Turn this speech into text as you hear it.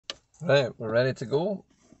Right, we're ready to go.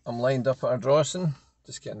 I'm lined up at Ardrossan,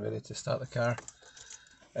 just getting ready to start the car.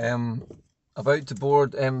 About to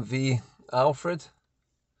board MV Alfred.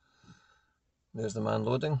 There's the man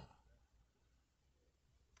loading.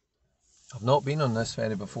 I've not been on this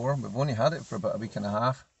ferry before. We've only had it for about a week and a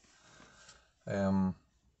half.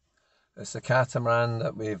 It's the catamaran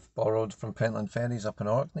that we've borrowed from Pentland Ferries up in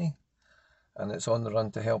Orkney, and it's on the run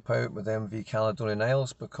to help out with MV Caledonian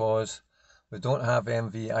Isles because we don't have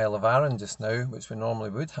MV Isle of Arran just now, which we normally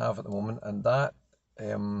would have at the moment, and that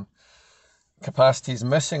capacity is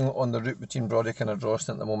missing on the route between Brodick and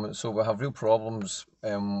Ardrossan at the moment. So we have real problems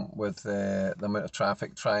with the amount of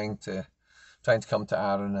traffic trying to come to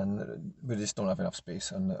Arran, and we just don't have enough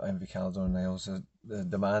space on the MV Caledonian Isles. The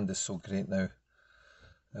demand is so great now.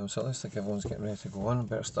 So it looks like everyone's getting ready to go on. I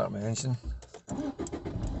better start my engine.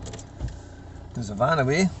 There's a van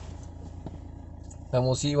away, and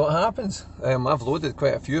we'll see what happens. I've loaded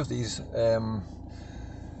quite a few of these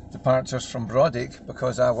departures from Brodick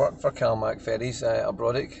because I work for Calmac Ferries at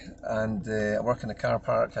Brodick, and I work in the car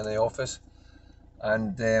park in the office,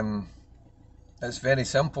 and it's very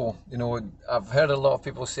simple. You know, I've heard a lot of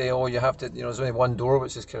people say, oh, you have to, you know, there's only one door,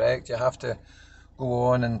 which is correct. You have to go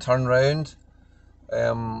on and turn round,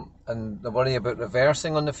 and the worry about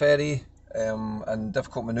reversing on the ferry and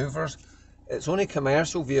difficult manoeuvres. It's only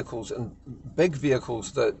commercial vehicles and big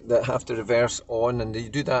vehicles that have to reverse on, and you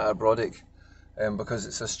do that at Brodick because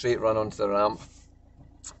it's a straight run onto the ramp.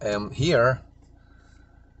 Here,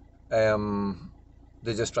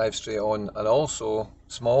 they just drive straight on, and also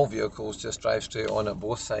small vehicles just drive straight on at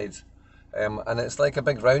both sides. And it's like a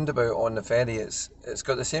big roundabout on the ferry. It's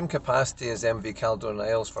got the same capacity as MV Caledonian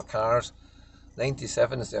Isles for cars.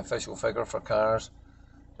 97 is the official figure for cars,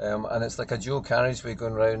 and it's like a dual carriageway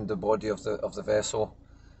going round the body of the vessel.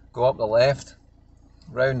 Go up the left,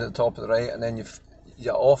 round at the top of the right, and then you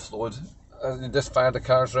offload. You just fire the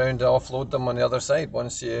cars round to offload them on the other side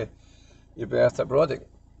once you berth at Brodick.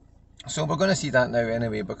 So we're going to see that now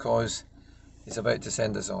anyway because he's about to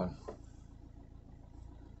send us on.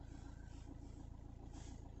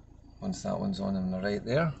 Once that one's on the right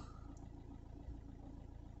there.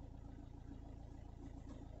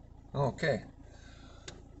 Okay.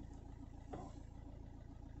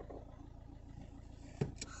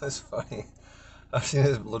 That's funny. I've seen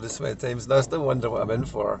it loads of times and I still wonder what I'm in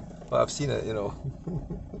for, but I've seen it, you know.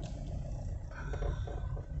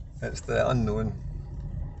 It's the unknown.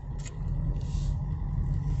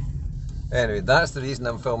 Anyway, that's the reason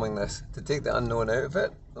I'm filming this, to take the unknown out of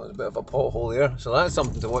it. There's a bit of a pothole there, so that's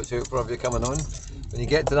something to watch out for if you're coming on. When you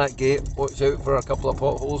get to that gate, watch out for a couple of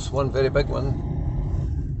potholes, one very big one.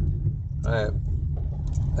 Right.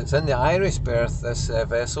 It's in the Irish berth, this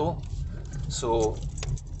vessel, so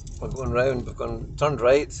we're going round, turned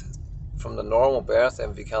right from the normal berth,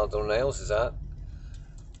 MV Caledonian Isles is that,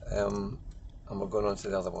 and we're going on to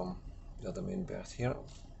the other one, the other main berth here.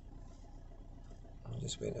 I'm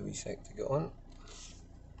just waiting a wee sec to get on.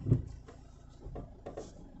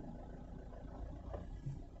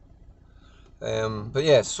 But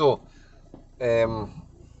yeah, so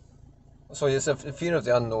it's a fear of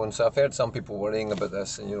the unknown. So I've heard some people worrying about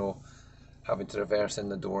this and, you know, having to reverse in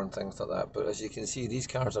the door and things like that. But as you can see, these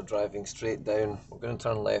cars are driving straight down. We're going to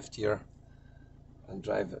turn left here and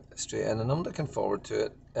drive it straight in, and I'm looking forward to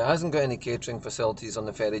it. It hasn't got any catering facilities on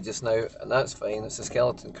the ferry just now, and that's fine. It's a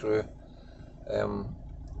skeleton crew.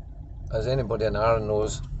 As anybody in Arran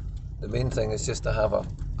knows, the main thing is just to have a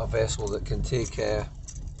vessel that can take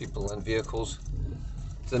people and vehicles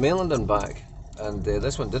to the mainland and back. And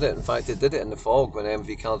this one did it. In fact, it did it in the fog when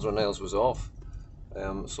MV Caledonian Isles was off.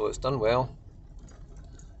 So it's done well.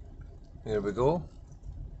 Here we go.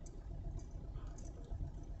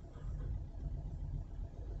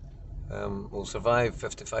 We'll survive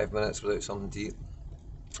 55 minutes without something to eat.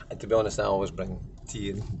 And to be honest, I always bring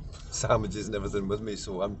tea and sandwiches and everything with me,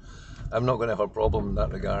 so I'm not going to have a problem in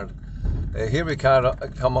that regard. Here we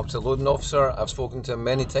come up to the loading officer. I've spoken to him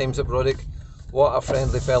many times at Brodick. What a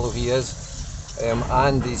friendly fellow he is.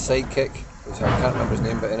 And his sidekick, which I can't remember his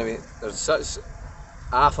name, but anyway, they're such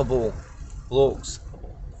affable blokes.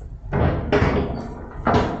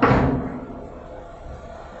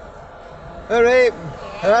 Alright,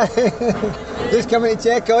 just coming to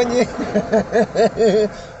check on you.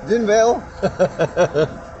 Doing well.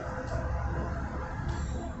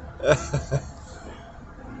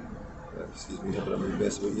 Excuse me, I'm the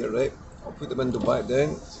best way here, right? I'll put the window back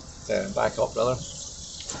down, back up rather.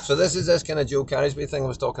 So this is this kind of dual carriageway thing I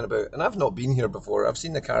was talking about, and I've not been here before. I've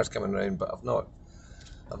seen the cars coming around, but I've not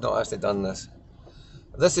actually done this.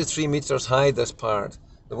 This is 3 meters high, this part,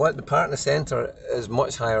 The part in the centre is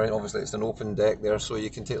much higher, and obviously it's an open deck there, so you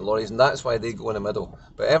can take lorries, and that's why they go in the middle.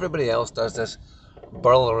 But everybody else does this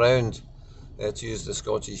burl around, to use the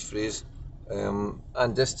Scottish phrase,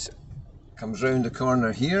 and just comes round the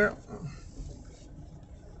corner here.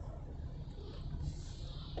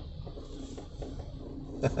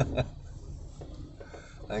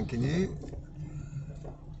 Thanking you.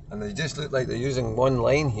 And they just look like they're using one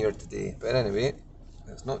line here today, but anyway,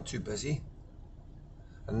 it's not too busy.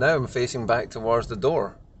 And now I'm facing back towards the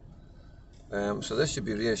door. So this should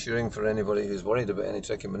be reassuring for anybody who's worried about any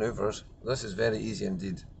tricky manoeuvres. This is very easy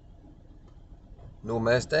indeed. No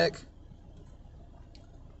mess deck.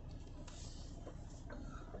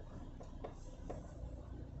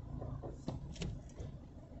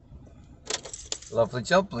 Lovely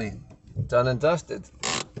jubbly. Done and dusted.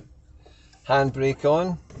 Handbrake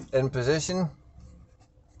on, in position.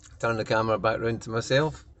 Turn the camera back round to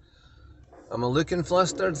myself. Am I looking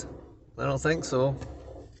flustered? I don't think so.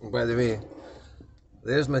 By the way,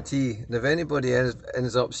 there's my tea. And if anybody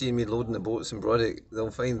ends up seeing me loading the boats in Brodick,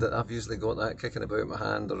 they'll find that I've usually got that kicking about my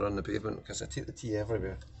hand or on the pavement, because I take the tea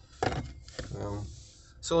everywhere.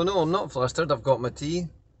 So no, I'm not flustered. I've got my tea.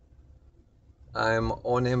 I'm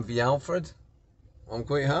on MV Alfred. I'm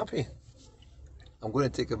quite happy. I'm going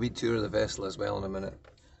to take a wee tour of the vessel as well in a minute.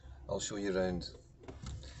 I'll show you around.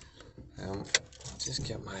 I'll just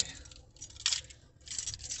get my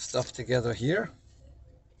stuff together here.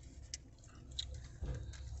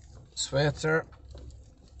 Sweater,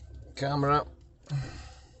 camera.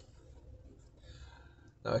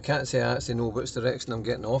 Now I can't say I actually know which direction I'm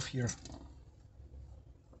getting off here.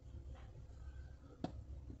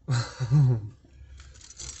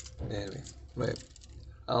 Anyway, right.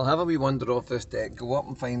 I'll have a wee wander off this deck, go up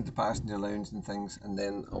and find the passenger lounge and things, and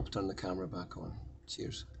then I'll turn the camera back on.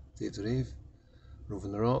 Cheers. Dave the Rave,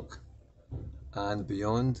 roving the rock, and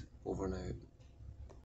beyond, over and out.